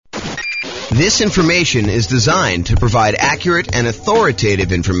This information is designed to provide accurate and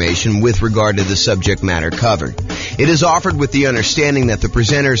authoritative information with regard to the subject matter covered. It is offered with the understanding that the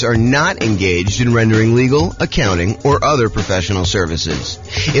presenters are not engaged in rendering legal, accounting, or other professional services.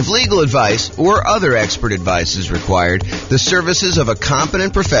 If legal advice or other expert advice is required, the services of a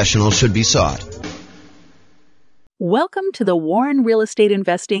competent professional should be sought. Welcome to the Warren Real Estate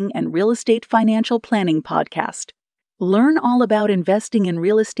Investing and Real Estate Financial Planning Podcast. Learn all about investing in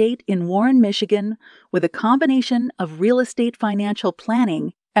real estate in Warren, Michigan, with a combination of real estate financial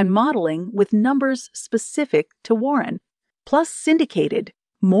planning and modeling with numbers specific to Warren, plus syndicated,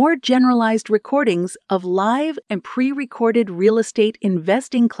 more generalized recordings of live and pre-recorded real estate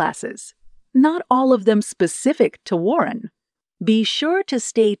investing classes, not all of them specific to Warren. Be sure to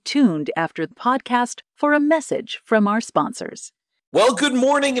stay tuned after the podcast for a message from our sponsors. Well, good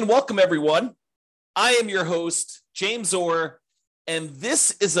morning and welcome, everyone. I am your host, James Orr, and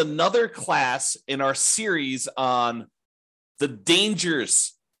this is another class in our series on the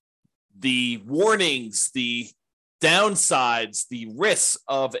dangers, the warnings, the downsides, the risks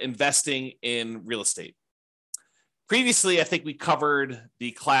of investing in real estate. Previously, I think we covered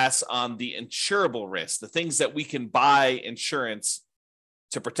the class on the insurable risks, the things that we can buy insurance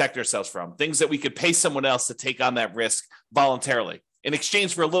to protect ourselves from, things that we could pay someone else to take on that risk voluntarily. In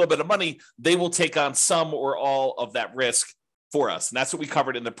exchange for a little bit of money, they will take on some or all of that risk for us. And that's what we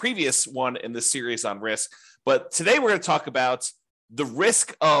covered in the previous one in this series on risk. But today we're going to talk about the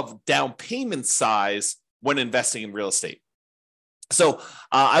risk of down payment size when investing in real estate. So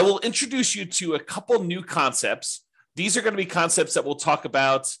I will introduce you to a couple new concepts. These are going to be concepts that we'll talk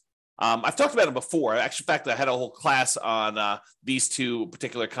about. I've talked about them before. Actually, in fact, I had a whole class on these two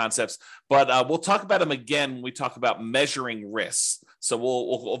particular concepts, but we'll talk about them again when we talk about measuring risks. So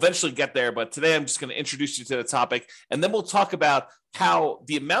we'll eventually get there, but today I'm just going to introduce you to the topic, and then we'll talk about how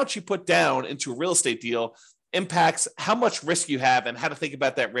the amount you put down into a real estate deal impacts how much risk you have and how to think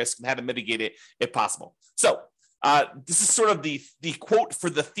about that risk and how to mitigate it if possible. So this is sort of the quote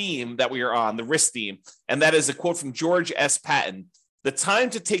for the theme that we are on, the risk theme, and that is a quote from George S. Patton. The time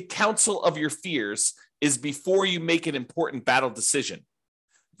to take counsel of your fears is before you make an important battle decision.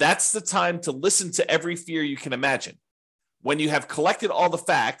 That's the time to listen to every fear you can imagine. When you have collected all the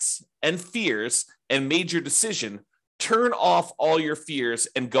facts and fears and made your decision, turn off all your fears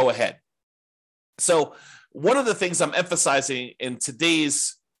and go ahead. So one of the things I'm emphasizing in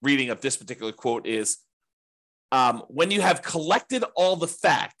today's reading of this particular quote is when you have collected all the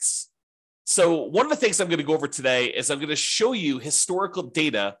facts. So one of the things I'm going to go over today is I'm going to show you historical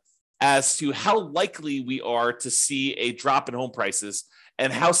data as to how likely we are to see a drop in home prices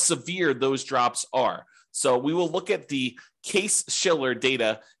and how severe those drops are. So we will look at the Case-Shiller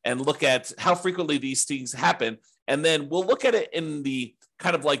data and look at how frequently these things happen. And then we'll look at it in the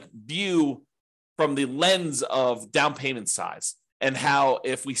kind of like view from the lens of down payment size and how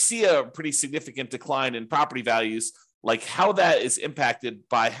if we see a pretty significant decline in property values, like how that is impacted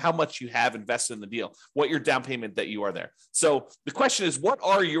by how much you have invested in the deal, what your down payment that you are there. So the question is, what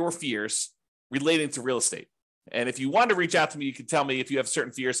are your fears relating to real estate? And if you want to reach out to me, you can tell me if you have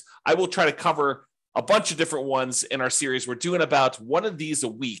certain fears. I will try to cover a bunch of different ones in our series. We're doing about one of these a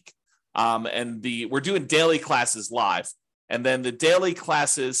week. We're doing daily classes live. And then the daily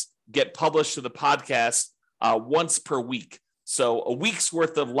classes get published to the podcast once per week. So a week's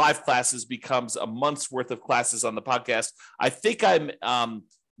worth of live classes becomes a month's worth of classes on the podcast. I think I'm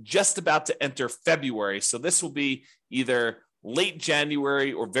just about to enter February. So this will be either late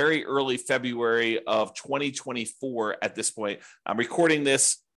January or very early February of 2024 at this point. I'm recording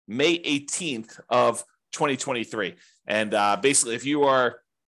this May 18th of 2023. And basically, if you are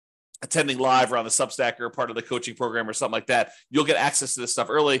attending live or on the Substack or part of the coaching program or something like that, you'll get access to this stuff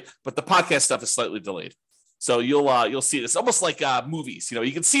early, but the podcast stuff is slightly delayed. So you'll see this almost like movies.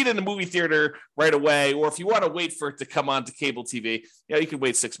 You can see it in the movie theater right away, or if you want to wait for it to come on to cable TV, you can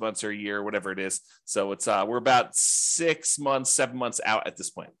wait 6 months or a year, or whatever it is. So it's we're about 6 months, 7 months out at this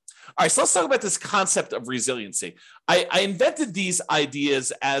point. All right, so let's talk about this concept of resiliency. I invented these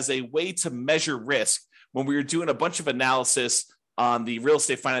ideas as a way to measure risk when we were doing a bunch of analysis on the real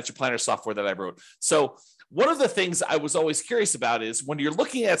estate financial planner software that I wrote. So one of the things I was always curious about is when you're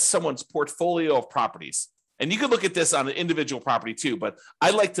looking at someone's portfolio of properties, and you can look at this on an individual property too, but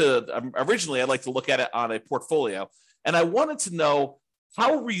originally I'd like to look at it on a portfolio. And I wanted to know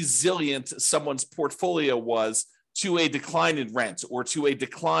how resilient someone's portfolio was to a decline in rent or to a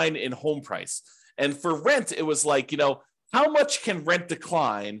decline in home price. And for rent, it was like, how much can rent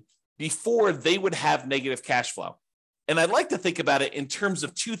decline before they would have negative cash flow? And I'd like to think about it in terms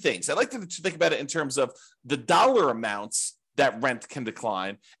of two things. I'd like to think about it in terms of the dollar amounts that rent can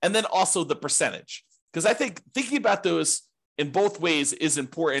decline, and then also the percentage. Because I think thinking about those in both ways is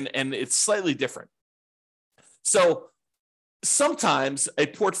important, and it's slightly different. So sometimes a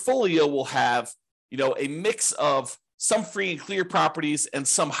portfolio will have, a mix of some free and clear properties and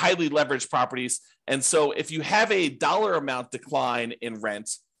some highly leveraged properties. And so if you have a dollar amount decline in rent,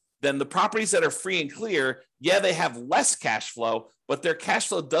 then the properties that are free and clear, they have less cash flow, but their cash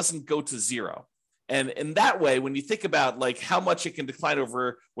flow doesn't go to zero. And in that way, when you think about like how much it can decline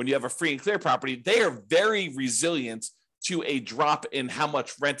over when you have a free and clear property, they are very resilient to a drop in how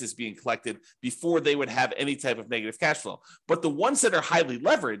much rent is being collected before they would have any type of negative cash flow. But the ones that are highly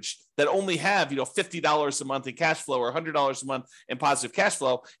leveraged that only have, $50 a month in cash flow or $100 a month in positive cash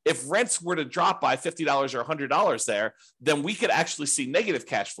flow, if rents were to drop by $50 or $100 there, then we could actually see negative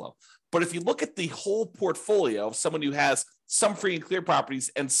cash flow. But if you look at the whole portfolio of someone who has some free and clear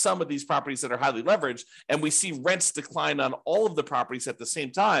properties and some of these properties that are highly leveraged, and we see rents decline on all of the properties at the same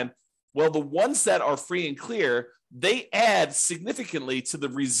time, well, the ones that are free and clear, they add significantly to the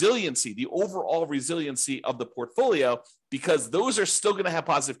resiliency, the overall resiliency of the portfolio, because those are still going to have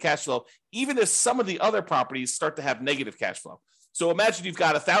positive cash flow, even if some of the other properties start to have negative cash flow. So imagine you've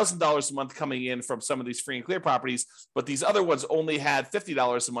got $1,000 a month coming in from some of these free and clear properties, but these other ones only had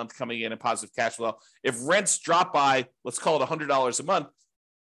 $50 a month coming in positive cash flow. If rents drop by, let's call it $100 a month,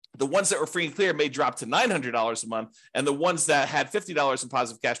 the ones that were free and clear may drop to $900 a month, and the ones that had $50 in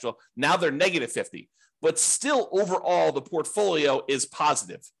positive cash flow, now they're negative 50. But still, overall, the portfolio is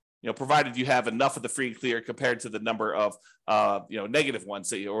positive, provided you have enough of the free and clear compared to the number of, negative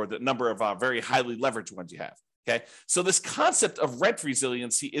ones or the number of very highly leveraged ones you have. Okay, so this concept of rent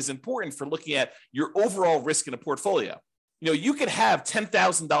resiliency is important for looking at your overall risk in a portfolio. You could have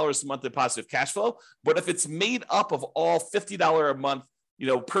 $10,000 a month in positive cash flow, but if it's made up of all $50 a month,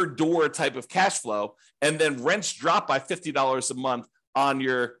 per door type of cash flow, and then rents drop by $50 a month on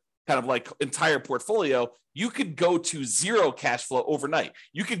your kind of like entire portfolio, you could go to zero cash flow overnight.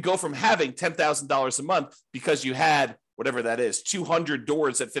 You could go from having $10,000 a month because you had whatever that is, 200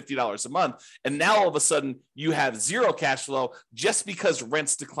 doors at $50 a month. And now all of a sudden you have zero cash flow just because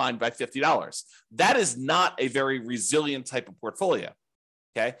rents declined by $50. That is not a very resilient type of portfolio.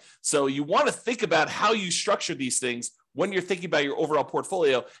 Okay. So you want to think about how you structure these things when you're thinking about your overall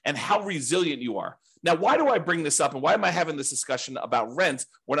portfolio and how resilient you are. Now, why do I bring this up and why am I having this discussion about rent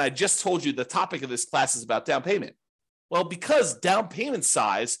when I just told you the topic of this class is about down payment? Well, because down payment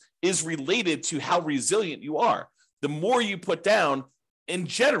size is related to how resilient you are. The more you put down, in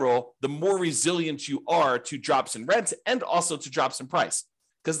general, the more resilient you are to drops in rent and also to drops in price.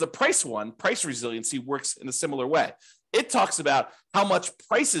 Because the price resiliency works in a similar way. It talks about how much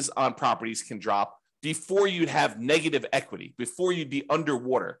prices on properties can drop before you'd have negative equity, before you'd be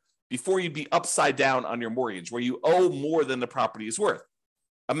underwater, before you'd be upside down on your mortgage, where you owe more than the property is worth.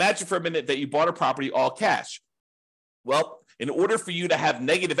 Imagine for a minute that you bought a property all cash. Well, in order for you to have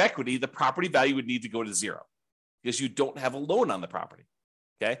negative equity, the property value would need to go to zero because you don't have a loan on the property.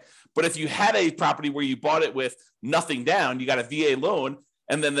 Okay. But if you had a property where you bought it with nothing down, you got a VA loan,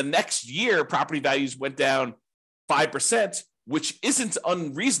 and then the next year property values went down 5%, which isn't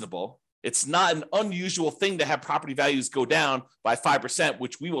unreasonable. It's not an unusual thing to have property values go down by 5%,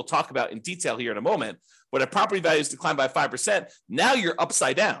 which we will talk about in detail here in a moment. But if property values decline by 5%, now you're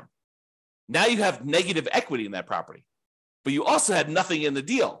upside down. Now you have negative equity in that property, but you also had nothing in the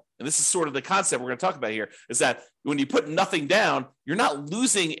deal. And this is sort of the concept we're going to talk about here, is that when you put nothing down, you're not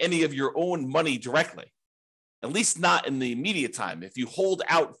losing any of your own money directly, at least not in the immediate time. If you hold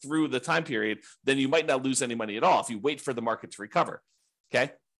out through the time period, then you might not lose any money at all if you wait for the market to recover.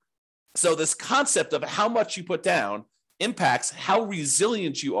 Okay. So this concept of how much you put down impacts how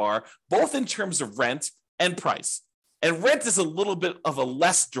resilient you are, both in terms of rent and price. And rent is a little bit of a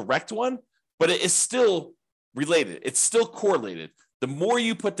less direct one, but it is still related. It's still correlated. The more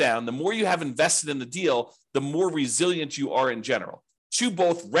you put down, the more you have invested in the deal, the more resilient you are in general to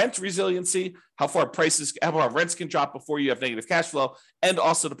both rent resiliency, how far rents can drop before you have negative cash flow, and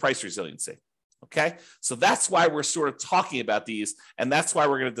also the price resiliency. Okay, so that's why we're sort of talking about these, and that's why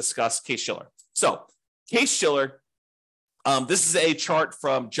we're going to discuss Case-Shiller. So Case-Shiller, this is a chart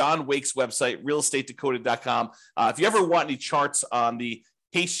from John Wake's website, realestatedecoded.com. If you ever want any charts on the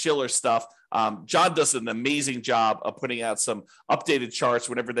Case-Shiller stuff. John does an amazing job of putting out some updated charts.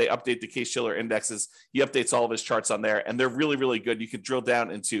 Whenever they update the Case-Shiller indexes, he updates all of his charts on there, and they're really, really good. You can drill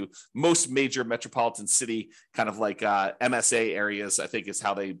down into most major metropolitan city, kind of like MSA areas, I think is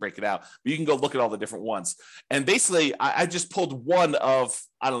how they break it out. But you can go look at all the different ones. And basically, I just pulled one of,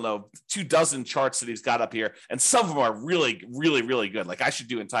 24 charts that he's got up here, and some of them are really, really, really good. Like I should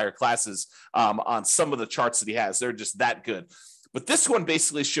do entire classes on some of the charts that he has. They're just that good. But this one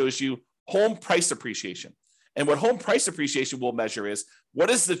basically shows you home price appreciation. And what home price appreciation will measure is what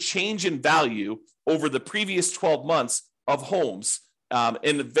is the change in value over the previous 12 months of homes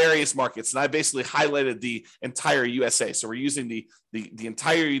in the various markets. And I basically highlighted the entire USA. So we're using the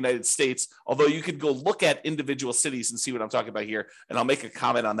entire United States, although you could go look at individual cities and see what I'm talking about here. And I'll make a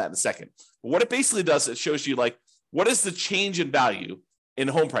comment on that in a second. But what it basically does, it shows you like, what is the change in value in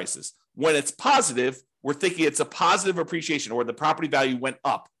home prices? When it's positive, we're thinking it's a positive appreciation or the property value went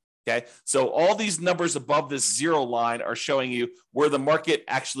up. Okay. So all these numbers above this zero line are showing you where the market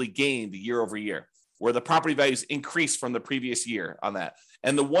actually gained year over year, where the property values increased from the previous year on that.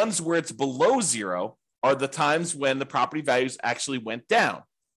 And the ones where it's below zero are the times when the property values actually went down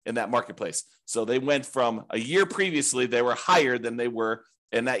in that marketplace. So they went from a year previously, they were higher than they were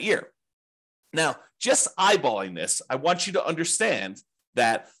in that year. Now, just eyeballing this, I want you to understand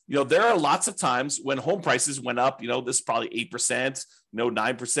that, there are lots of times when home prices went up, this is probably 8%, 9%,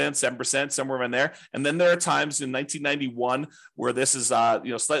 7%, somewhere in there. And then there are times in 1991 where this is,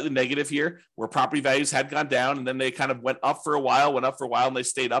 slightly negative here, where property values had gone down and then they kind of went up for a while, and they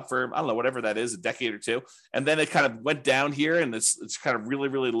stayed up for, whatever that is, a decade or two. And then it kind of went down here and it's kind of really,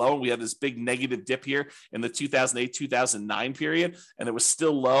 really low. And we had this big negative dip here in the 2008, 2009 period. And it was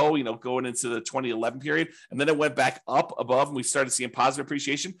still low, going into the 2011 period. And then it went back up above and we started seeing positive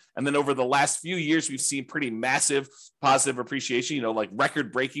appreciation. And then over the last few years, we've seen pretty massive positive appreciation, like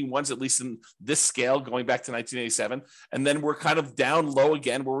record-breaking ones, at least in this scale, going back to 1987. And then we're kind of down low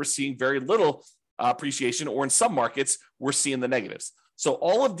again, where we're seeing very little appreciation, or in some markets, we're seeing the negatives. So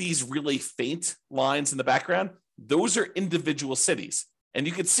all of these really faint lines in the background, those are individual cities. And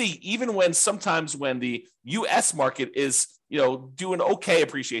you can see even sometimes when the U.S. market is, doing okay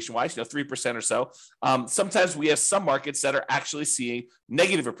appreciation-wise, 3% or so, sometimes we have some markets that are actually seeing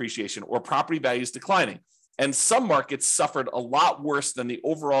negative appreciation or property values declining. And some markets suffered a lot worse than the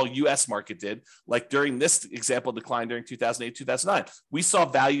overall U.S. market did. Like during this example decline during 2008, 2009, we saw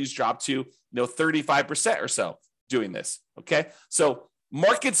values drop to 35% or so doing this. Okay, so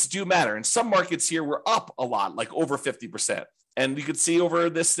markets do matter, and some markets here were up a lot, like over 50%. And you could see over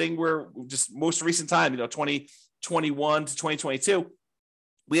this thing where just most recent time, 2021 to 2022,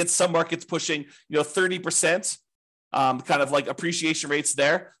 we had some markets pushing 30%. Kind of like appreciation rates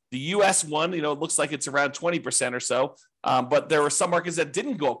there. The U.S. one, it looks like it's around 20% or so, but there were some markets that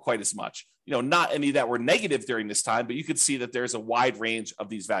didn't go up quite as much. Not any that were negative during this time, but you could see that there's a wide range of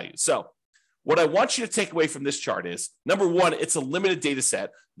these values. So what I want you to take away from this chart is, number one, it's a limited data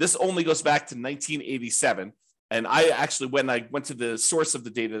set. This only goes back to 1987. And I actually, when I went to the source of the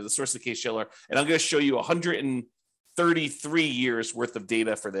data, the source of Case-Shiller, and I'm going to show you 133 years worth of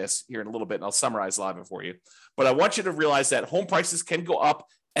data for this here in a little bit, and I'll summarize a lot of it for you. But I want you to realize that home prices can go up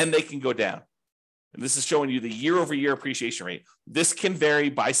and they can go down. And this is showing you the year-over-year appreciation rate. This can vary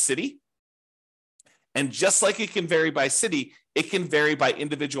by city. And just like it can vary by city, it can vary by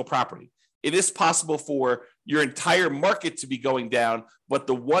individual property. It is possible for your entire market to be going down, but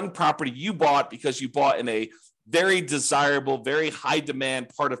the one property you bought because you bought in a very desirable, very high demand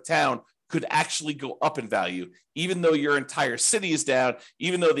part of town could actually go up in value, even though your entire city is down,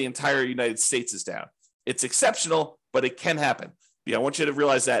 even though the entire United States is down. It's exceptional, but it can happen. I want you to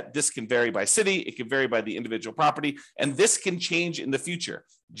realize that this can vary by city, it can vary by the individual property, and this can change in the future.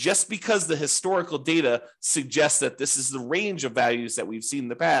 Just because the historical data suggests that this is the range of values that we've seen in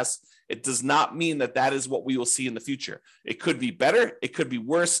the past, it does not mean that that is what we will see in the future. It could be better, it could be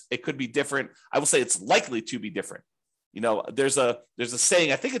worse, it could be different. I will say it's likely to be different. There's a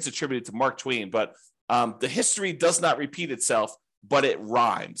saying, I think it's attributed to Mark Twain, but the history does not repeat itself, but it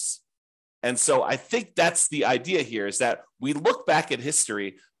rhymes. And so I think that's the idea here, is that we look back at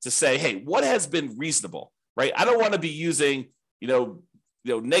history to say, hey, what has been reasonable, right? I don't want to be using,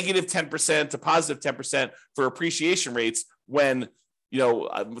 negative 10% to positive 10% for appreciation rates when,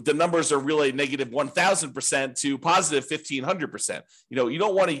 the numbers are really negative 1,000% to positive 1,500%. You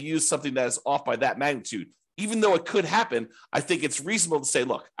don't want to use something that is off by that magnitude. Even though it could happen, I think it's reasonable to say,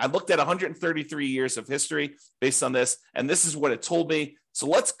 look, I looked at 133 years of history based on this, and this is what it told me. So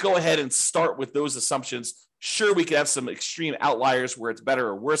let's go ahead and start with those assumptions. Sure, we could have some extreme outliers where it's better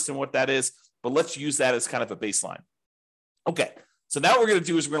or worse than what that is, but let's use that as kind of a baseline. Okay, So now what we're going to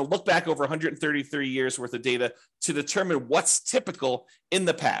do is we're going to look back over 133 years worth of data to determine what's typical in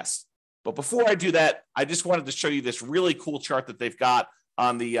the past. But before I do that, I just wanted to show you this really cool chart that they've got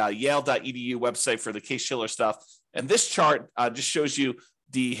on the Yale.edu website for the Case-Shiller stuff. And this chart just shows you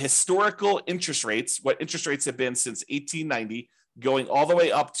the historical interest rates, what interest rates have been since 1890, going all the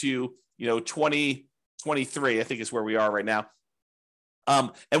way up to 2023, I think is where we are right now.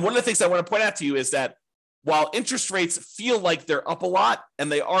 And one of the things I want to point out to you is that while interest rates feel like they're up a lot,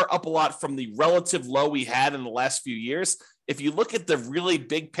 and they are up a lot from the relative low we had in the last few years, if you look at the really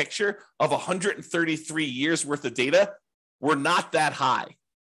big picture of 133 years worth of data, we're not that high.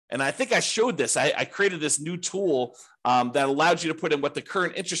 And I think I showed this. I created this new tool that allowed you to put in what the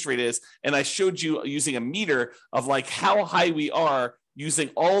current interest rate is. And I showed you using a meter of like how high we are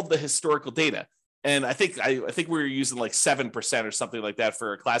using all of the historical data. And I think we were using like 7% or something like that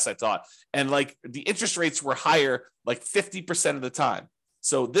for a class I taught. And like the interest rates were higher like 50% of the time.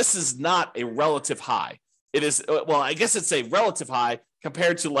 So this is not a relative high. It is, well, I guess it's a relative high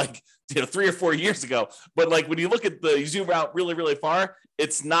compared to like 3 or 4 years ago. But like when you look at you zoom out really, really far,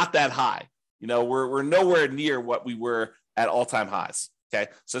 it's not that high. We're nowhere near what we were at all-time highs. Okay.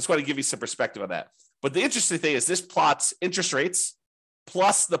 So I just want to give you some perspective on that. But the interesting thing is this plots interest rates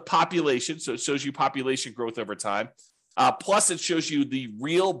plus the population. So it shows you population growth over time. Plus it shows you the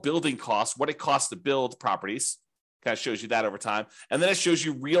real building costs, what it costs to build properties. Kind of shows you that over time. And then it shows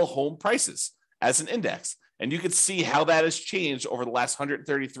you real home prices as an index. And you can see how that has changed over the last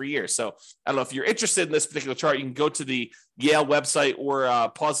 133 years. So I don't know if you're interested in this particular chart, you can go to the Yale website or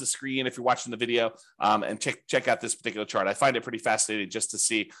pause the screen if you're watching the video and check out this particular chart. I find it pretty fascinating just to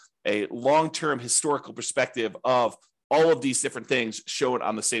see a long-term historical perspective of all of these different things shown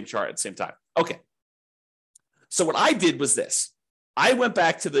on the same chart at the same time. Okay. So what I did was this. I went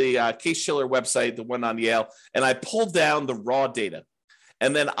back to the Case-Shiller website, the one on Yale, and I pulled down the raw data.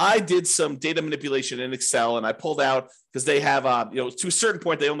 And then I did some data manipulation in Excel, and I pulled out, because they have, to a certain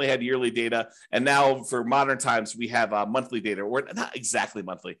point, they only had yearly data. And now for modern times, we have monthly data, or not exactly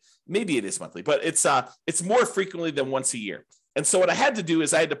monthly. Maybe it is monthly, but it's more frequently than once a year. And so what I had to do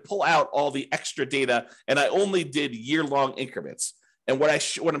is I had to pull out all the extra data, and I only did year-long increments. And what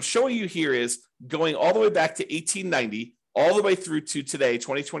I'm showing you here is going all the way back to 1890, all the way through to today,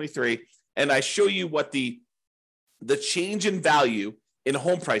 2023. And I show you what the change in value in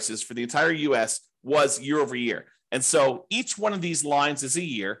home prices for the entire US was year over year. And so each one of these lines is a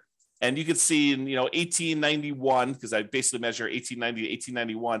year. And you can see in 1891, because I basically measure 1890 to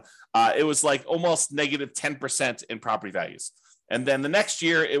 1891, it was like almost negative 10% in property values. And then the next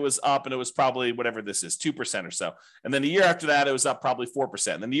year it was up, and it was probably whatever this is, 2% or so. And then the year after that, it was up probably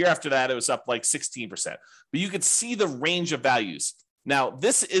 4%. And then the year after that, it was up like 16%. But you could see the range of values. Now,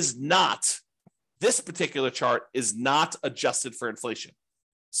 this particular chart is not adjusted for inflation.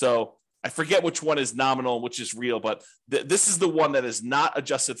 So I forget which one is nominal and which is real, but this is the one that is not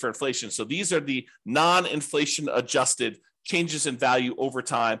adjusted for inflation. So these are the non-inflation adjusted changes in value over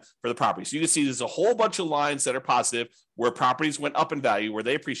time for the property. So you can see there's a whole bunch of lines that are positive where properties went up in value, where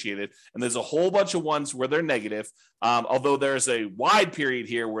they appreciated, and there's a whole bunch of ones where they're negative, although there's a wide period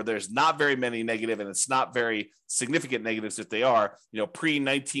here where there's not very many negative, and it's not very significant negatives if they are.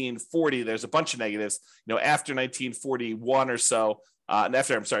 Pre-1940, there's a bunch of negatives. After 1941 or so, and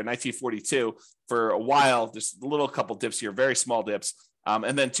after, 1942, for a while, there's a little couple dips here, very small dips.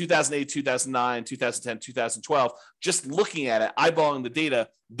 And then 2008, 2009, 2010, 2012, just looking at it, eyeballing the data,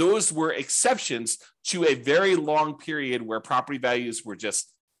 those were exceptions to a very long period where property values were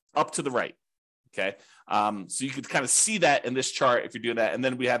just up to the right. Okay. So you could kind of see that in this chart if you're doing that. And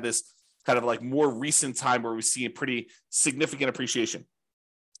then we have this kind of like more recent time where we see a pretty significant appreciation.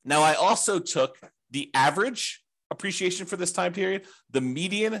 Now, I also took the average appreciation for this time period, the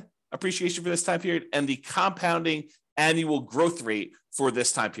median appreciation for this time period, and the compounding annual growth rate for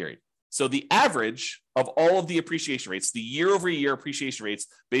this time period. So the average of all of the appreciation rates, the year over year appreciation rates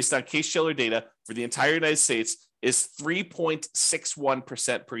based on Case-Shiller data for the entire United States is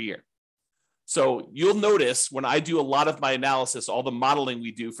 3.61% per year. So you'll notice when I do a lot of my analysis, all the modeling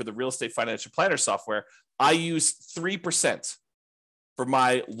we do for the real estate financial planner software, I use 3% for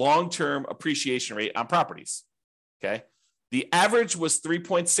my long-term appreciation rate on properties. Okay. The average was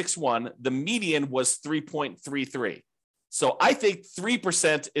 3.61. The median was 3.33. So I think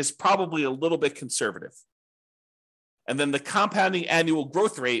 3% is probably a little bit conservative. And then the compounding annual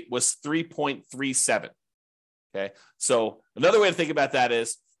growth rate was 3.37. Okay. So another way to think about that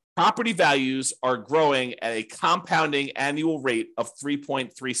is property values are growing at a compounding annual rate of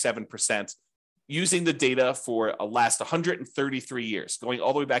 3.37% using the data for the last 133 years, going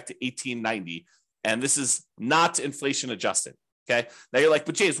all the way back to 1890. And this is not inflation adjusted. Okay. Now you're like,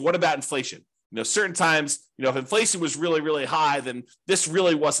 but James, what about inflation? Certain times, if inflation was really, really high, then this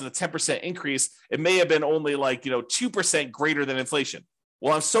really wasn't a 10% increase. It may have been only 2% greater than inflation.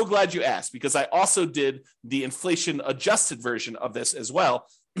 Well, I'm so glad you asked, because I also did the inflation adjusted version of this as well.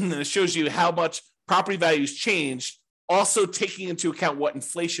 And it shows you how much property values changed, also taking into account what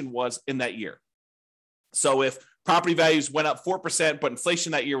inflation was in that year. So if property values went up 4%, but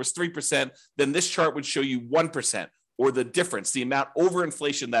inflation that year was 3%, then this chart would show you 1%, or the difference, the amount over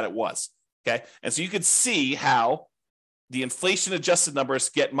inflation that it was. Okay. And so you could see how the inflation adjusted numbers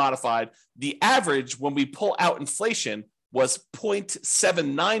get modified. The average when we pull out inflation was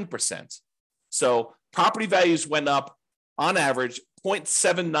 0.79%. So property values went up on average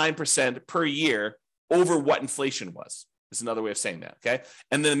 0.79% per year over what inflation was. Is another way of saying that. Okay.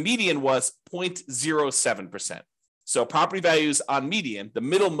 And then the median was 0.07%. So property values on median, the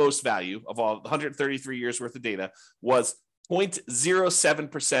middlemost value of all 133 years worth of data, was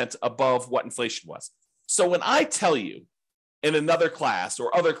 0.07% above what inflation was. So when I tell you in another class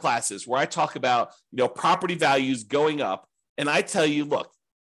or other classes where I talk about, property values going up, and I tell you, look,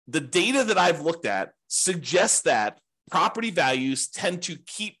 the data that I've looked at suggests that property values tend to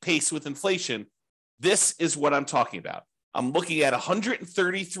keep pace with inflation, this is what I'm talking about. I'm looking at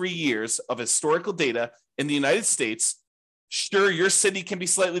 133 years of historical data in the United States. Sure, your city can be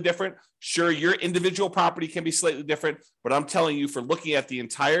slightly different. Sure, your individual property can be slightly different. But I'm telling you, for looking at the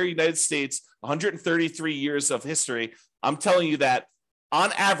entire United States, 133 years of history, I'm telling you that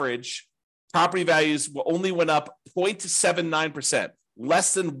on average, property values only went up 0.79%,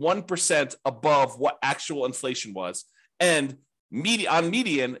 less than 1% above what actual inflation was. And on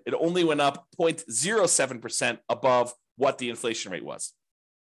median, it only went up 0.07% above what the inflation rate was.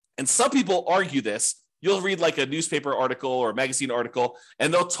 And some people argue this. You'll read like a newspaper article or a magazine article,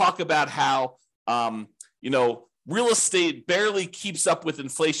 and they'll talk about how, real estate barely keeps up with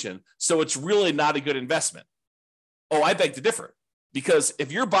inflation, so it's really not a good investment. Oh, I beg to differ, because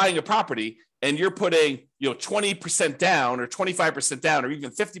if you're buying a property and you're putting, 20% down or 25% down or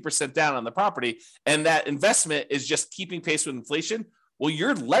even 50% down on the property, and that investment is just keeping pace with inflation, well,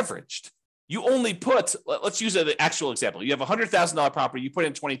 you're leveraged. You only put, let's use an actual example. You have a $100,000 property, you put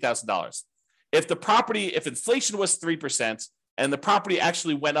in $20,000. If inflation was 3% and the property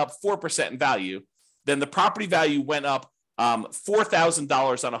actually went up 4% in value, then the property value went up $4,000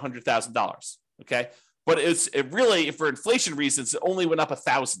 on $100,000. Okay. But it really, for inflation reasons, it only went up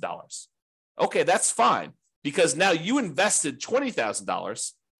 $1,000. Okay. That's fine, because now you invested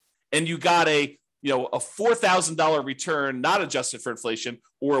 $20,000 and you got a $4,000 return, not adjusted for inflation,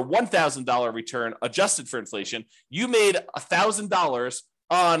 or a $1,000 return adjusted for inflation. You made $1,000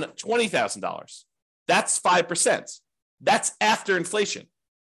 on $20,000. That's 5%. That's after inflation.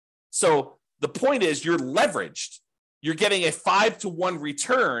 So the point is, you're leveraged. You're getting a 5-to-1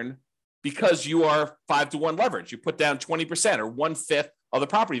 return because you are 5-to-1 leverage. You put down 20% or 1/5 of the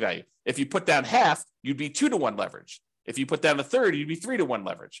property value. If you put down half, you'd be 2-to-1 leverage. If you put down a third, you'd be 3-to-1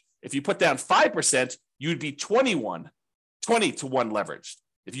 leverage. If you put down 5%, you'd be 20-to-1 leveraged.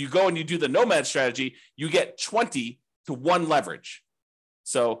 If you go and you do the nomad strategy, you get 20-to-1 leverage.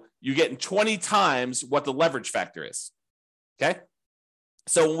 So you're getting 20 times what the leverage factor is. Okay.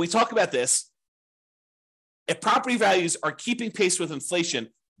 So when we talk about this, if property values are keeping pace with inflation,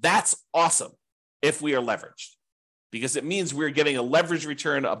 that's awesome if we are leveraged, because it means we're getting a leverage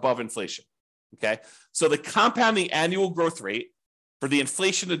return above inflation. Okay. So the compounding annual growth rate for the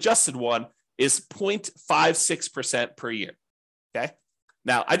inflation adjusted one is 0.56% per year. Okay.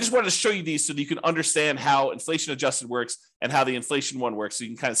 Now, I just wanted to show you these so that you can understand how inflation adjusted works and how the inflation one works. So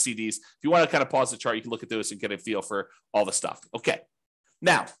you can kind of see these. If you want to kind of pause the chart, you can look at those and get a feel for all the stuff. Okay.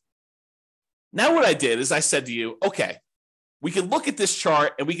 Now what I did is I said to you, okay, we can look at this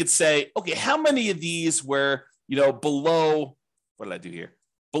chart and we could say, okay, how many of these were, below, what did I do here?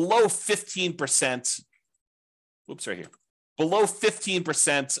 Below 15%. Whoops, right here. Below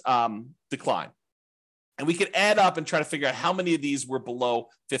 15% decline. And we could add up and try to figure out how many of these were below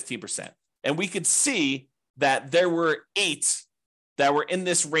 15%. And we could see that there were 8 that were in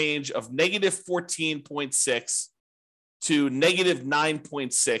this range of negative 14.6 to negative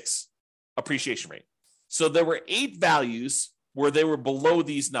 9.6 appreciation rate. So there were 8 values where they were below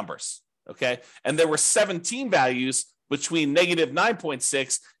these numbers. Okay. And there were 17 values between negative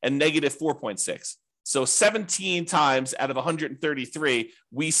 9.6 and negative 4.6. So 17 times out of 133,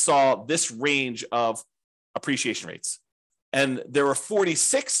 we saw this range of appreciation rates. And there were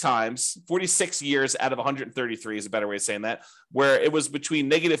 46 years out of 133 is a better way of saying that, where it was between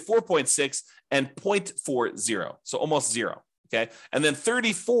negative 4.6 and 0.40. So almost zero. Okay. And then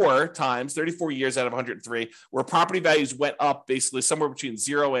 34 years out of 103, where property values went up basically somewhere between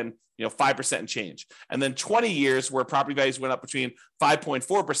 0 and 5% and change. And then 20 years where property values went up between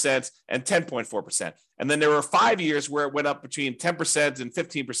 5.4% and 10.4%. And then there were 5 years where it went up between 10% and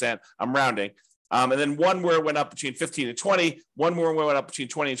 15%. I'm rounding. And then one where it went up between 15 and 20, one where it went up between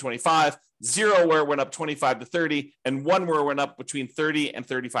 20 and 25, 0 where it went up 25 to 30, and one where it went up between 30 and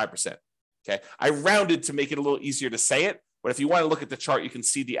 35%. Okay. I rounded to make it a little easier to say it. But if you want to look at the chart, you can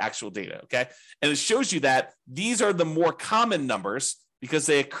see the actual data, okay? And it shows you that these are the more common numbers because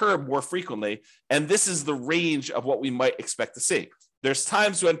they occur more frequently, and this is the range of what we might expect to see. There's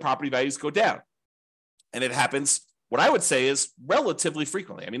times when property values go down, and it happens, what I would say is relatively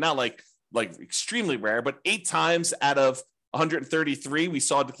frequently. I mean, not like extremely rare, but 8 times out of 133, we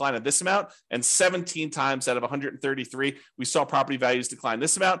saw a decline of this amount, and 17 times out of 133, we saw property values decline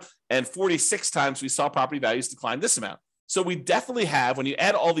this amount, and 46 times we saw property values decline this amount. So we definitely have, when you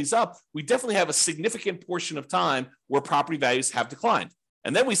add all these up, we definitely have a significant portion of time where property values have declined.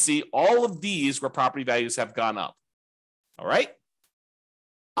 And then we see all of these where property values have gone up. All right.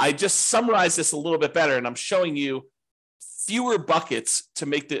 I just summarized this a little bit better, and I'm showing you fewer buckets to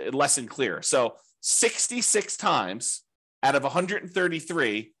make the lesson clearer. So 66 times out of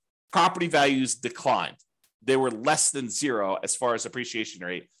 133, property values declined. They were less than 0 as far as appreciation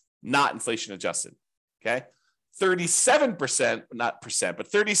rate, not inflation adjusted. Okay. 37%, not percent, but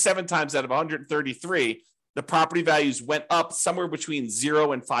 37 times out of 133, the property values went up somewhere between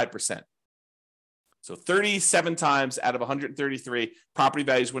 0 and 5%. So 37 times out of 133, property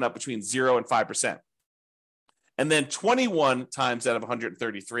values went up between 0 and 5%. And then 21 times out of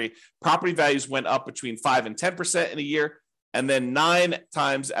 133, property values went up between 5 and 10% in a year. And then 9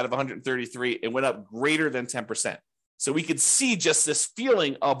 times out of 133, it went up greater than 10%. So we could see just this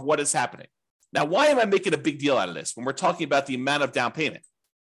feeling of what is happening. Now, why am I making a big deal out of this when we're talking about the amount of down payment?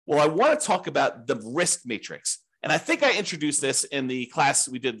 Well, I want to talk about the risk matrix. And I think I introduced this in the class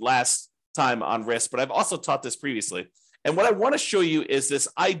we did last time on risk, but I've also taught this previously. And what I want to show you is this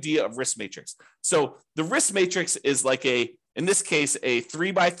idea of risk matrix. So the risk matrix is like in this case, a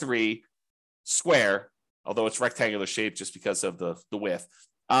 3x3 square, although it's rectangular shape just because of the width.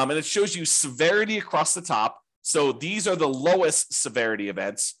 And it shows you severity across the top. So these are the lowest severity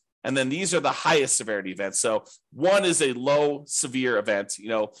events. And then these are the highest severity events. So 1 is a low severe event,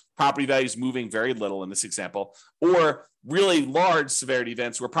 property values moving very little in this example, or really large severity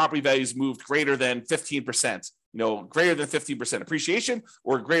events where property values moved greater than 15%, greater than 15% appreciation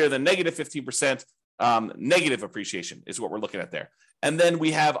or greater than negative 15% negative appreciation is what we're looking at there. And then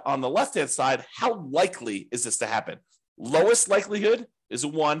we have on the left-hand side, how likely is this to happen? Lowest likelihood is a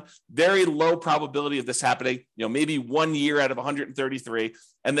 1, very low probability of this happening, maybe 1 year out of 133.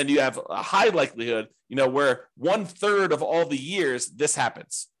 And then you have a high likelihood, where 1/3 of all the years this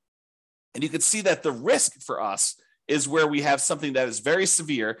happens. And you can see that the risk for us is where we have something that is very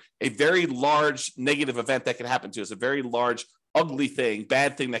severe, a very large negative event that can happen to us, a very large, ugly thing,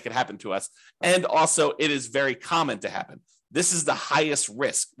 bad thing that can happen to us. And also it is very common to happen. This is the highest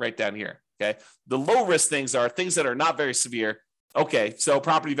risk right down here. Okay. The low risk things are things that are not very severe. Okay, so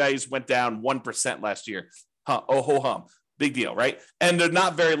property values went down 1% last year. Oh, ho hum. Big deal, right? And they're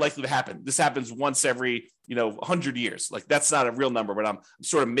not very likely to happen. This happens once every, 100 years. Like that's not a real number, but I'm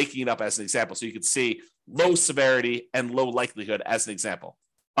sort of making it up as an example. So you can see low severity and low likelihood as an example.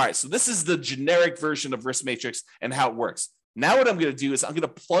 All right, so this is the generic version of risk matrix and how it works. Now what I'm going to do is I'm going to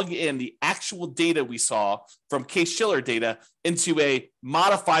plug in the actual data we saw from Case-Shiller data into a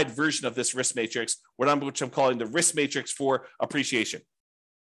modified version of this risk matrix, which I'm calling the risk matrix for appreciation.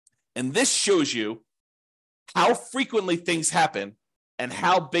 And this shows you how frequently things happen and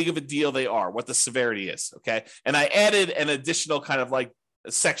how big of a deal they are, what the severity is, okay? And I added an additional kind of like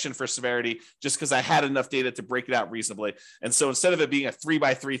a section for severity just because I had enough data to break it out reasonably. And so instead of it being a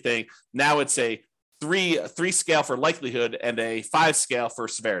 3x3 thing, now it's a three scale for likelihood and a 5 scale for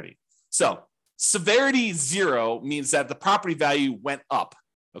severity. So severity 0 means that the property value went up,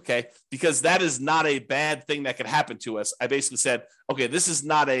 okay? Because that is not a bad thing that could happen to us. I basically said, okay, this is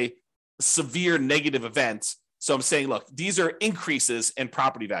not a severe negative event. So I'm saying, look, these are increases in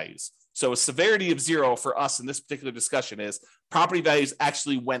property values. So a severity of 0 for us in this particular discussion is property values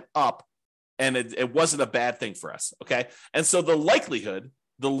actually went up and it wasn't a bad thing for us, okay? And so the likelihood,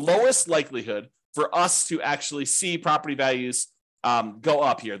 the lowest likelihood for us to actually see property values go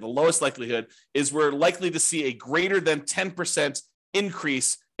up here, the lowest likelihood is we're likely to see a greater than 10%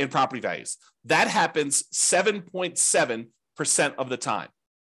 increase in property values. That happens 7.7% of the time.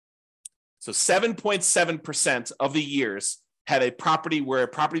 So 7.7% of the years had a property where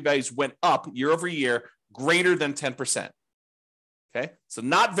property values went up year over year greater than 10%. Okay, so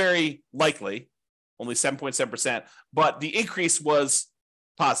not very likely, only 7.7%, but the increase was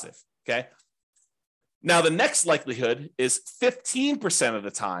positive. Okay, now the next likelihood is 15% of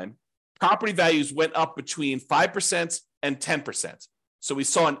the time, property values went up between 5% and 10%. So we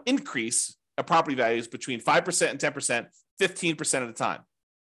saw an increase of property values between 5% and 10%, 15% of the time.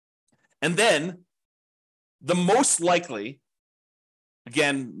 And then the most likely,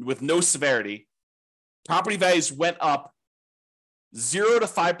 again, with no severity, property values went up 0 to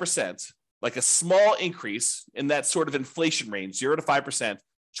 5%, like a small increase in that sort of inflation range, 0 to 5%,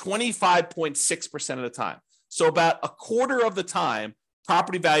 25.6% of the time. So about a quarter of the time,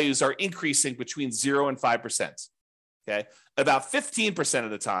 property values are increasing between 0 and 5%. Okay. About 15% of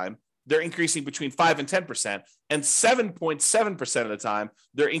the time, they're increasing between 5 and 10%, and 7.7% of the time,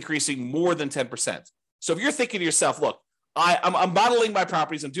 they're increasing more than 10%. So if you're thinking to yourself, look, I'm modeling my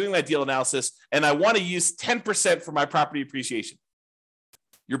properties, I'm doing my deal analysis, and I want to use 10% for my property appreciation.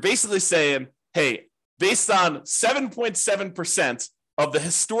 You're basically saying, hey, based on 7.7% of the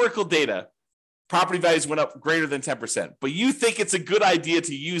historical data, property values went up greater than 10%. But you think it's a good idea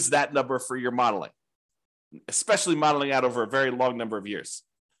to use that number for your modeling, especially modeling out over a very long number of years.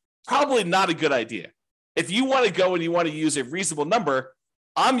 Probably not a good idea. If you want to go and you want to use a reasonable number,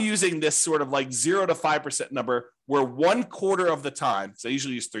 I'm using this sort of like 0 to 5% number where 1/4 of the time, so I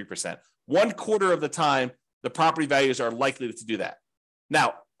usually use 3%, 1/4 of the time, the property values are likely to do that.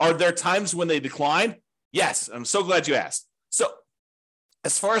 Now, are there times when they decline? Yes. I'm so glad you asked. So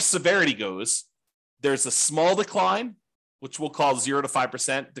as far as severity goes, there's a small decline, which we'll call 0 to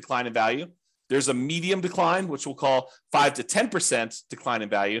 5% decline in value. There's a medium decline, which we'll call 5 to 10% decline in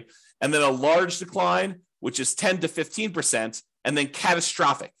value. And then a large decline, which is 10 to 15%, and then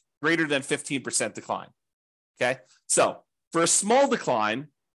catastrophic, greater than 15% decline. Okay. So for a small decline,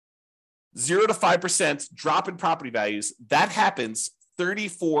 0 to 5% drop in property values, that happens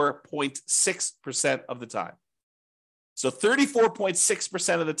 34.6% of the time. So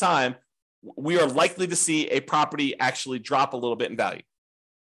 34.6% of the time, we are likely to see a property actually drop a little bit in value.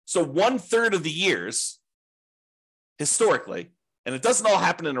 So 1/3 of the years, historically, and it doesn't all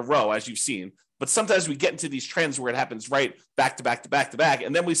happen in a row, as you've seen, but sometimes we get into these trends where it happens right back to back to back to back,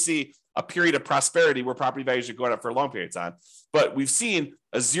 and then we see a period of prosperity where property values are going up for a long period of time. But we've seen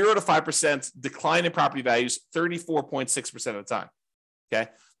a 0 to 5% decline in property values 34.6% of the time. Okay.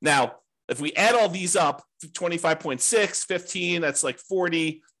 Now, if we add all these up, 25.6, 15, that's like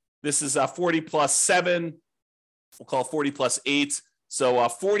 40. This is 40 plus 7. We'll call 40 plus 8. So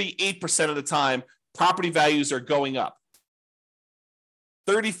 48% of the time, property values are going up.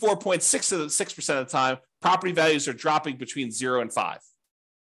 34.6% of the time, property values are dropping between 0 and 5.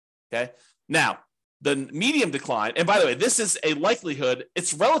 Okay. Now, the medium decline, and by the way, this is a likelihood,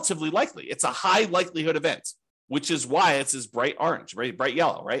 it's relatively likely. It's a high likelihood event, which is why it's this bright orange, right? Bright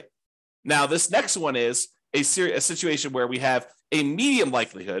yellow, right? Now, this next one is a situation where we have a medium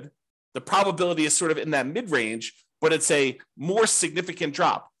likelihood. The probability is sort of in that mid-range, but it's a more significant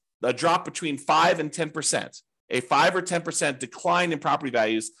drop, a drop between 5 and 10%. A 5 or 10% decline in property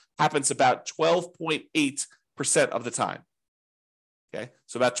values happens about 12.8% of the time. Okay,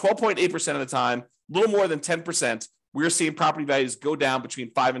 so about 12.8% of the time, a little more than 10%, we're seeing property values go down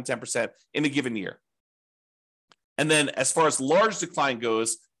between 5 and 10% in a given year. And then as far as large decline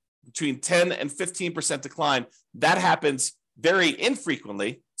goes, between 10 and 15% decline, that happens very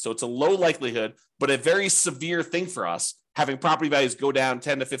infrequently. So it's a low likelihood, but a very severe thing for us, having property values go down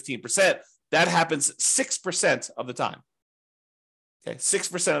 10 to 15%. That happens 6% of the time. Okay,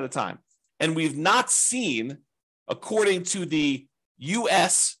 6% of the time. And we've not seen, according to the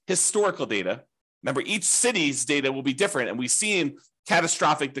US historical data, remember each city's data will be different, and we've seen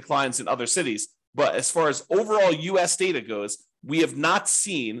catastrophic declines in other cities. But as far as overall US data goes, we have not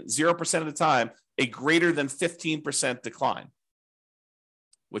seen 0% of the time a greater than 15% decline,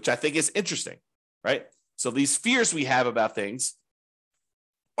 which I think is interesting, right? So these fears we have about things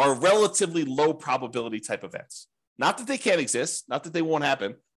are relatively low probability type events. Not that they can't exist, not that they won't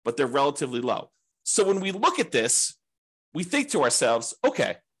happen, but they're relatively low. So when we look at this, we think to ourselves,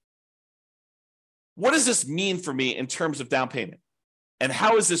 okay, what does this mean for me in terms of down payment? And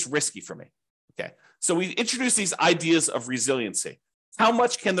how is this risky for me? Okay, so we introduce these ideas of resiliency. How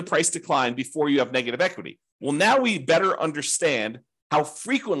much can the price decline before you have negative equity? Well, now we better understand how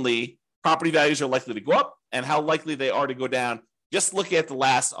frequently property values are likely to go up and how likely they are to go down. Just looking at the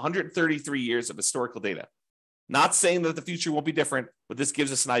last 133 years of historical data. Not saying that the future will be different, but this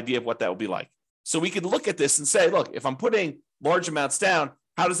gives us an idea of what that will be like. So we could look at this and say, look, if I'm putting large amounts down,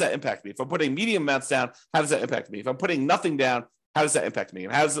 how does that impact me? If I'm putting medium amounts down, how does that impact me? If I'm putting nothing down, how does that impact me?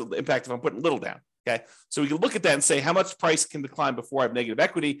 And how does it impact if I'm putting little down? Okay, so we can look at that and say how much price can decline before I have negative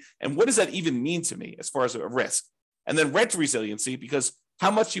equity, and what does that even mean to me as far as a risk? And then rent resiliency, because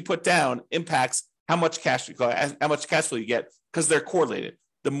how much you put down impacts how much cash flow you get, because they're correlated.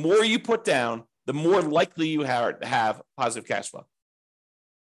 The more you put down, the more likely you are to have positive cash flow.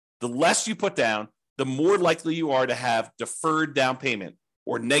 The less you put down, the more likely you are to have deferred down payment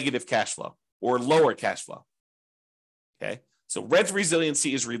or negative cash flow or lower cash flow. Okay, so rent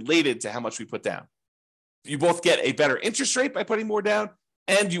resiliency is related to how much we put down. You both get a better interest rate by putting more down,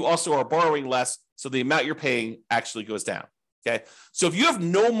 and you also are borrowing less, so the amount you're paying actually goes down. Okay, so if you have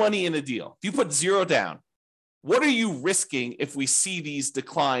no money in a deal, if you put zero down, what are you risking if we see these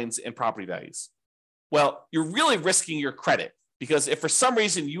declines in property values? Well, you're really risking your credit, because if for some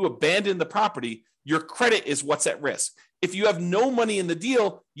reason you abandon the property, your credit is what's at risk. If you have no money in the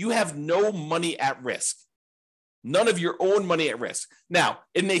deal, you have no money at risk. None of your own money at risk. Now,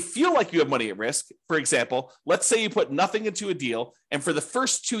 it may feel like you have money at risk. For example, let's say you put nothing into a deal, and for the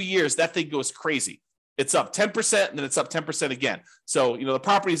first 2 years, that thing goes crazy. It's up 10%, and then it's up 10% again. So, the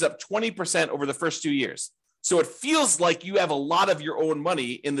property is up 20% over the first 2 years. So it feels like you have a lot of your own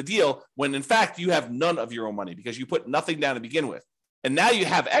money in the deal, when in fact you have none of your own money because you put nothing down to begin with. And now you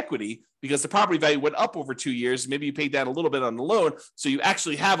have equity because the property value went up over 2 years. Maybe you paid down a little bit on the loan, so you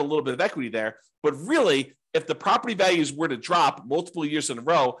actually have a little bit of equity there. But really, if the property values were to drop multiple years in a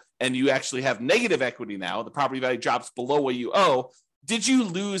row and you actually have negative equity now, the property value drops below what you owe, did you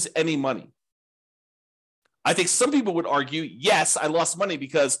lose any money? I think some people would argue, yes, I lost money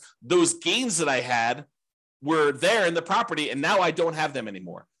because those gains that I had were there in the property and now I don't have them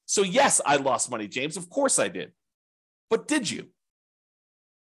anymore. So yes, I lost money, James. Of course I did. But did you?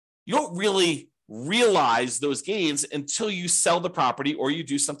 You don't really realize those gains until you sell the property or you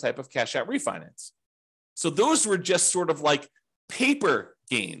do some type of cash out refinance. So those were just sort of like paper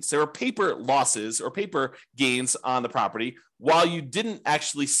gains. There were paper losses or paper gains on the property while you didn't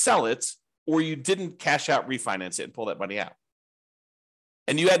actually sell it or you didn't cash out refinance it and pull that money out.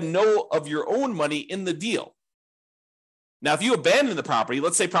 And you had no of your own money in the deal. Now, if you abandon the property,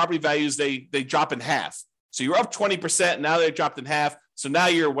 let's say property values, they drop in half. So you're up 20%, now they dropped in half. So now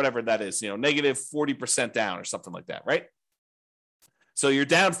you're whatever that is, negative 40% down or something like that, right? So you're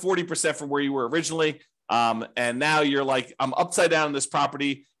down 40% from where you were originally. And now you're like, I'm upside down in this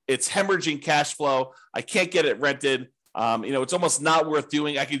property. It's hemorrhaging cash flow. I can't get it rented. It's almost not worth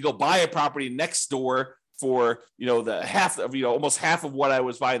doing. I could go buy a property next door for, the half of, almost half of what I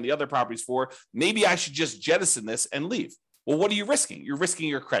was buying the other properties for. Maybe I should just jettison this and leave. Well, what are you risking? You're risking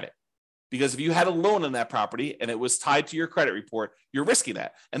your credit. Because if you had a loan on that property and it was tied to your credit report, you're risking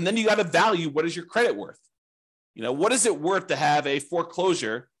that. And then you got to value, what is your credit worth? What is it worth to have a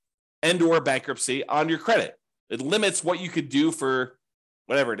foreclosure and or bankruptcy on your credit? It limits what you could do for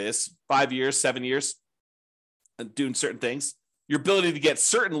whatever it is, 5 years, 7 years, and doing certain things. Your ability to get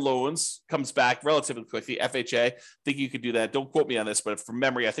certain loans comes back relatively quickly. FHA, I think you could do that. Don't quote me on this, but from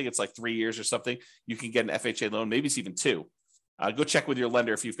memory, I think it's like 3 years or something. You can get an FHA loan. Maybe it's even 2. Go check with your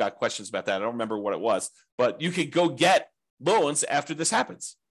lender if you've got questions about that. I don't remember what it was, but you could go get loans after this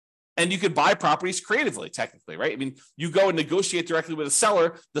happens. And you could buy properties creatively, technically, right? I mean, you go and negotiate directly with a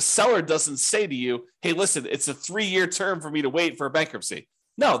seller. The seller doesn't say to you, hey, listen, it's a 3-year term for me to wait for a bankruptcy.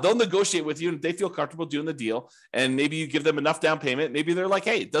 No, they'll negotiate with you and they feel comfortable doing the deal. And maybe you give them enough down payment. Maybe they're like,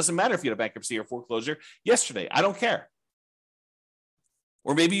 hey, it doesn't matter if you had a bankruptcy or foreclosure yesterday. I don't care.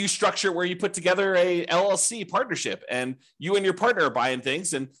 Or maybe you structure where you put together a LLC partnership and you and your partner are buying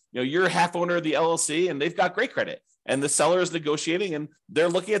things and you're half owner of the LLC and they've got great credit. And the seller is negotiating and they're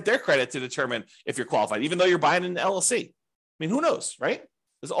looking at their credit to determine if you're qualified, even though you're buying an LLC. I mean, who knows, right?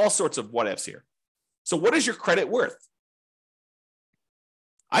 There's all sorts of what ifs here. So what is your credit worth?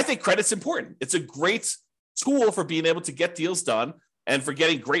 I think credit's important. It's a great tool for being able to get deals done and for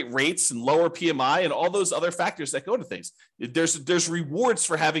getting great rates and lower PMI and all those other factors that go to things. There's rewards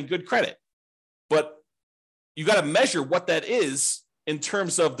for having good credit, but you got to measure what that is in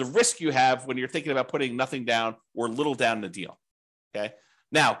terms of the risk you have when you're thinking about putting nothing down or little down in the deal. Okay.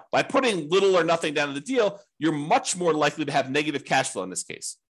 Now, by putting little or nothing down in the deal, you're much more likely to have negative cash flow in this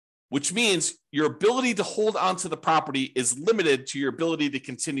case, which means your ability to hold onto the property is limited to your ability to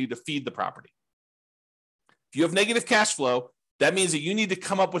continue to feed the property. If you have negative cash flow, that means that you need to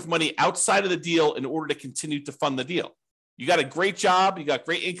come up with money outside of the deal in order to continue to fund the deal. You got a great job, you got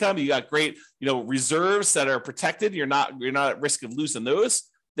great income, you got great, reserves that are protected. You're not at risk of losing those.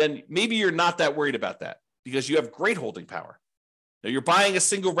 Then maybe you're not that worried about that because you have great holding power. Now you're buying a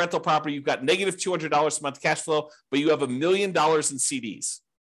single rental property. You've got negative $200 a month cash flow, but you have $1 million in CDs.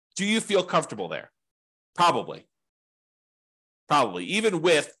 Do you feel comfortable there? Probably. Even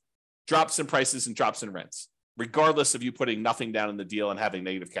with drops in prices and drops in rents, regardless of you putting nothing down in the deal and having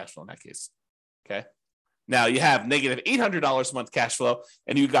negative cash flow in that case. Okay. Now you have negative $800 a month cash flow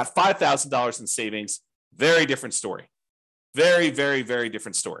and you've got $5,000 in savings. Very different story. Very, very, very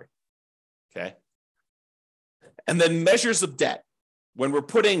different story. Okay. And then measures of debt. When we're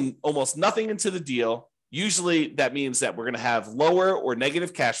putting almost nothing into the deal, usually that means that we're going to have lower or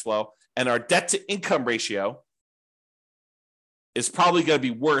negative cash flow, and our debt to income ratio is probably going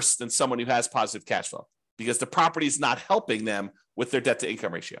to be worse than someone who has positive cash flow because the property is not helping them with their debt to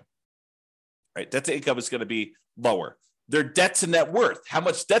income ratio. Right? Debt to income is going to be lower. Their debt to net worth, how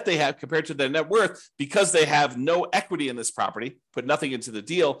much debt they have compared to their net worth, because they have no equity in this property, put nothing into the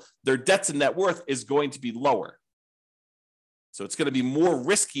deal, their debt to net worth is going to be lower. So it's going to be more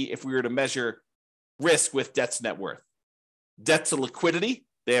risky if we were to measure risk with debt to net worth. Debt to liquidity,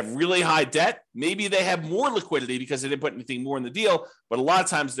 they have really high debt. Maybe they have more liquidity because they didn't put anything more in the deal, but a lot of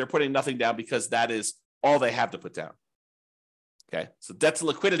times they're putting nothing down because that is all they have to put down. Okay, so debt to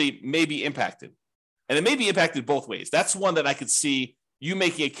liquidity may be impacted. And it may be impacted both ways. That's one that I could see you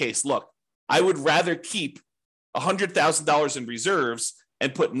making a case. Look, I would rather keep $100,000 in reserves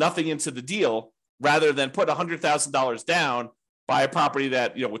and put nothing into the deal rather than put $100,000 down, buy a property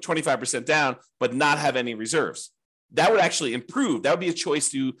that, with 25% down, but not have any reserves. That would actually improve. That would be a choice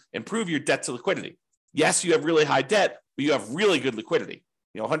to improve your debt to liquidity. Yes, you have really high debt, but you have really good liquidity,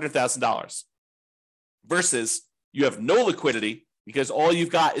 $100,000 versus you have no liquidity because all you've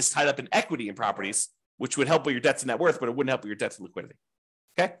got is tied up in equity in properties, which would help with your debt to net worth, but it wouldn't help with your debt to liquidity.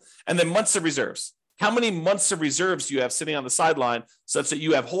 Okay. And then months of reserves. How many months of reserves do you have sitting on the sideline such that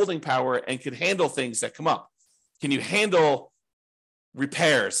you have holding power and can handle things that come up? Can you handle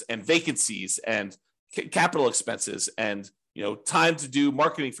repairs and vacancies and capital expenses and time to do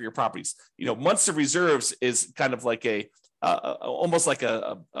marketing for your properties? Months of reserves is kind of like almost like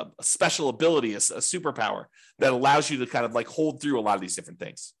a special ability, a superpower that allows you to kind of like hold through a lot of these different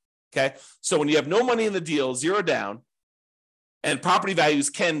things. Okay. So when you have no money in the deal, zero down, and property values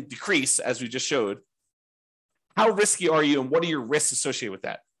can decrease, as we just showed, how risky are you and what are your risks associated with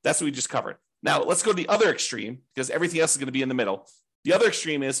that? That's what we just covered. Now let's go to the other extreme because everything else is going to be in the middle. The other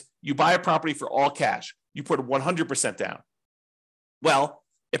extreme is you buy a property for all cash. You put 100% down. Well,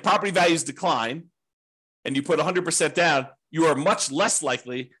 if property values decline and you put 100% down, you are much less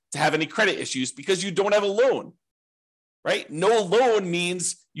likely to have any credit issues because you don't have a loan, right? No loan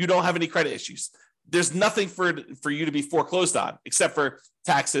means you don't have any credit issues. There's nothing for you to be foreclosed on except for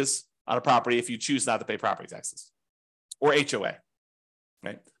taxes on a property if you choose not to pay property taxes or HOA,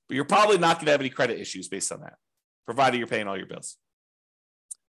 right? But you're probably not going to have any credit issues based on that, provided you're paying all your bills.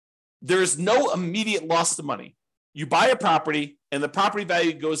 There is no immediate loss of money. You buy a property and the property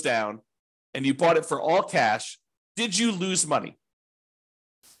value goes down and you bought it for all cash. Did you lose money?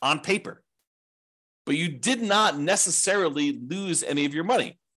 On paper. But you did not necessarily lose any of your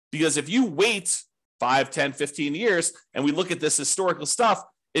money because if you wait 5, 10, 15 years and we look at this historical stuff,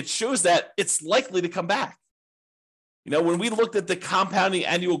 it shows that it's likely to come back. When we looked at the compounding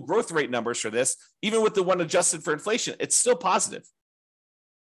annual growth rate numbers for this, even with the one adjusted for inflation, it's still positive.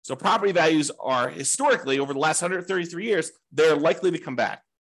 So property values are historically, over the last 133 years, they're likely to come back.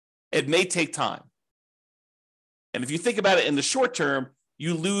 It may take time. And if you think about it in the short term,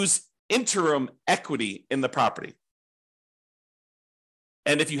 you lose interim equity in the property.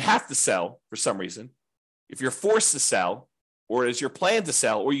 And if you have to sell for some reason, if you're forced to sell, or is your plan to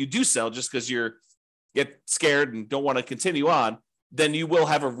sell, or you do sell just because you get scared and don't want to continue on, then you will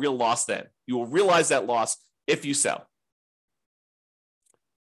have a real loss then. You will realize that loss if you sell.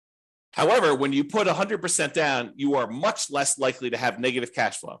 However, when you put 100% down, you are much less likely to have negative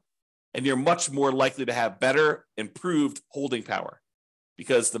cash flow, and you're much more likely to have better, improved holding power.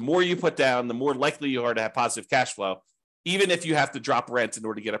 Because the more you put down, the more likely you are to have positive cash flow, even if you have to drop rent in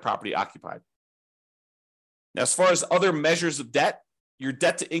order to get a property occupied. Now, as far as other measures of debt, your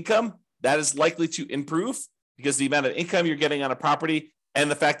debt to income, that is likely to improve because the amount of income you're getting on a property and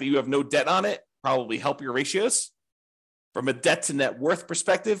the fact that you have no debt on it probably help your ratios. From a debt to net worth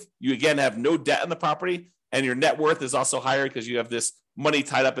perspective, you again have no debt on the property and your net worth is also higher because you have this money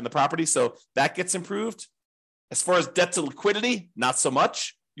tied up in the property. So that gets improved. As far as debt to liquidity, not so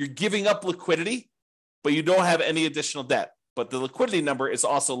much. You're giving up liquidity, but you don't have any additional debt. But the liquidity number is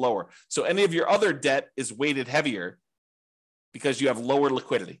also lower. So any of your other debt is weighted heavier because you have lower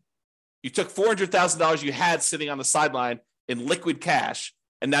liquidity. You took $400,000 you had sitting on the sideline in liquid cash,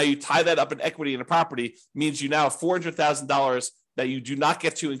 and now you tie that up in equity in a property, means you now have $400,000 that you do not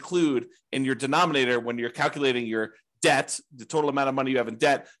get to include in your denominator when you're calculating your debt, the total amount of money you have in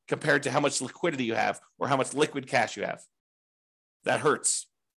debt, compared to how much liquidity you have or how much liquid cash you have. That hurts.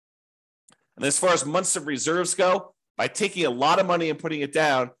 And as far as months of reserves go, by taking a lot of money and putting it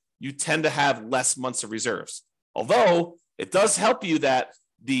down, you tend to have less months of reserves. Although it does help you that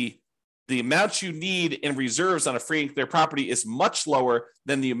the amount you need in reserves on a free and clear property is much lower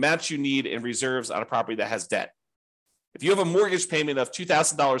than the amount you need in reserves on a property that has debt. If you have a mortgage payment of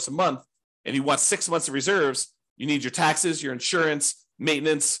 $2,000 a month and you want 6 months of reserves, you need your taxes, your insurance,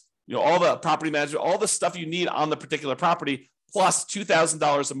 maintenance, all the property management, all the stuff you need on the particular property, plus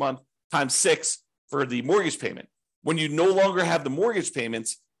 $2,000 a month times 6 for the mortgage payment. When you no longer have the mortgage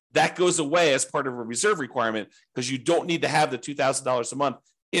payments, that goes away as part of a reserve requirement because you don't need to have the $2,000 a month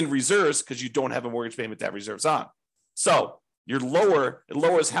in reserves because you don't have a mortgage payment to have reserves on. So it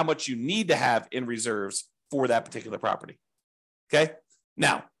lowers how much you need to have in reserves for that particular property. Okay.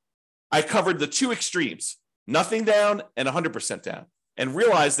 Now, I covered the two extremes, nothing down and 100% down, and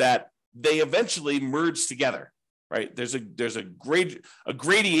realized that they eventually merge together, right? There's a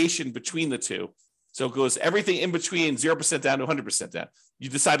gradation between the two. So it goes everything in between 0% down to 100% down. You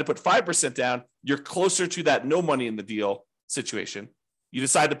decide to put 5% down, you're closer to that no money in the deal situation. You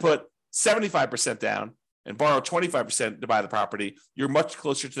decide to put 75% down and borrow 25% to buy the property, you're much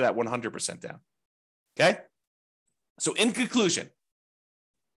closer to that 100% down. Okay? So in conclusion,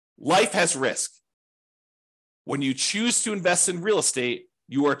 life has risk. When you choose to invest in real estate,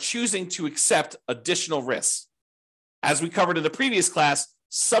 you are choosing to accept additional risks. As we covered in the previous class,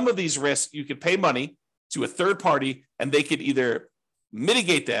 some of these risks you could pay money to a third party and they could either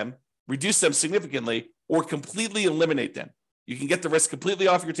mitigate them, reduce them significantly, or completely eliminate them. You can get the risk completely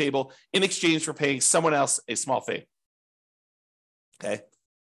off your table in exchange for paying someone else a small fee. Okay.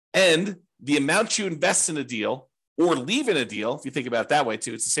 And the amount you invest in a deal or leave in a deal, if you think about it that way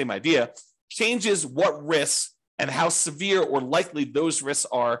too, it's the same idea, changes what risks and how severe or likely those risks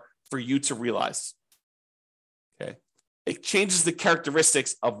are for you to realize. Okay. It changes the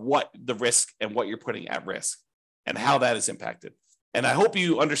characteristics of what the risk and what you're putting at risk and how that is impacted. And I hope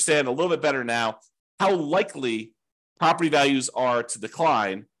you understand a little bit better now how likely property values are to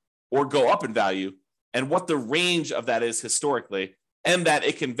decline or go up in value and what the range of that is historically, and that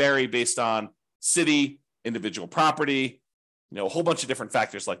it can vary based on city, individual property, a whole bunch of different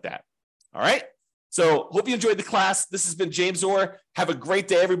factors like that. All right. So hope you enjoyed the class. This has been James Orr. Have a great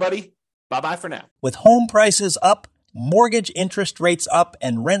day, everybody. Bye-bye for now. With home prices up, mortgage interest rates up,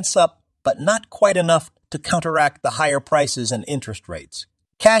 and rents up, but not quite enough to counteract the higher prices and interest rates.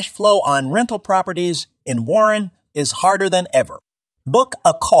 Cash flow on rental properties in Warren is harder than ever. Book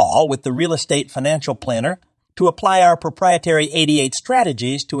a call with the Real Estate Financial Planner to apply our proprietary 88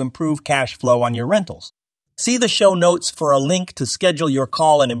 strategies to improve cash flow on your rentals. See the show notes for a link to schedule your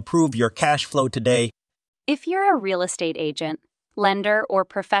call and improve your cash flow today. If you're a real estate agent, lender, or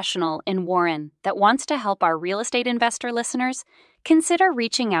professional in Warren that wants to help our real estate investor listeners, consider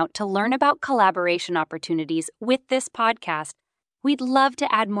reaching out to learn about collaboration opportunities with this podcast. We'd love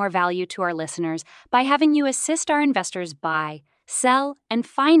to add more value to our listeners by having you assist our investors buy, sell, and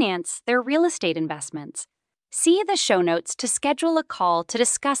finance their real estate investments. See the show notes to schedule a call to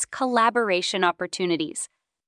discuss collaboration opportunities.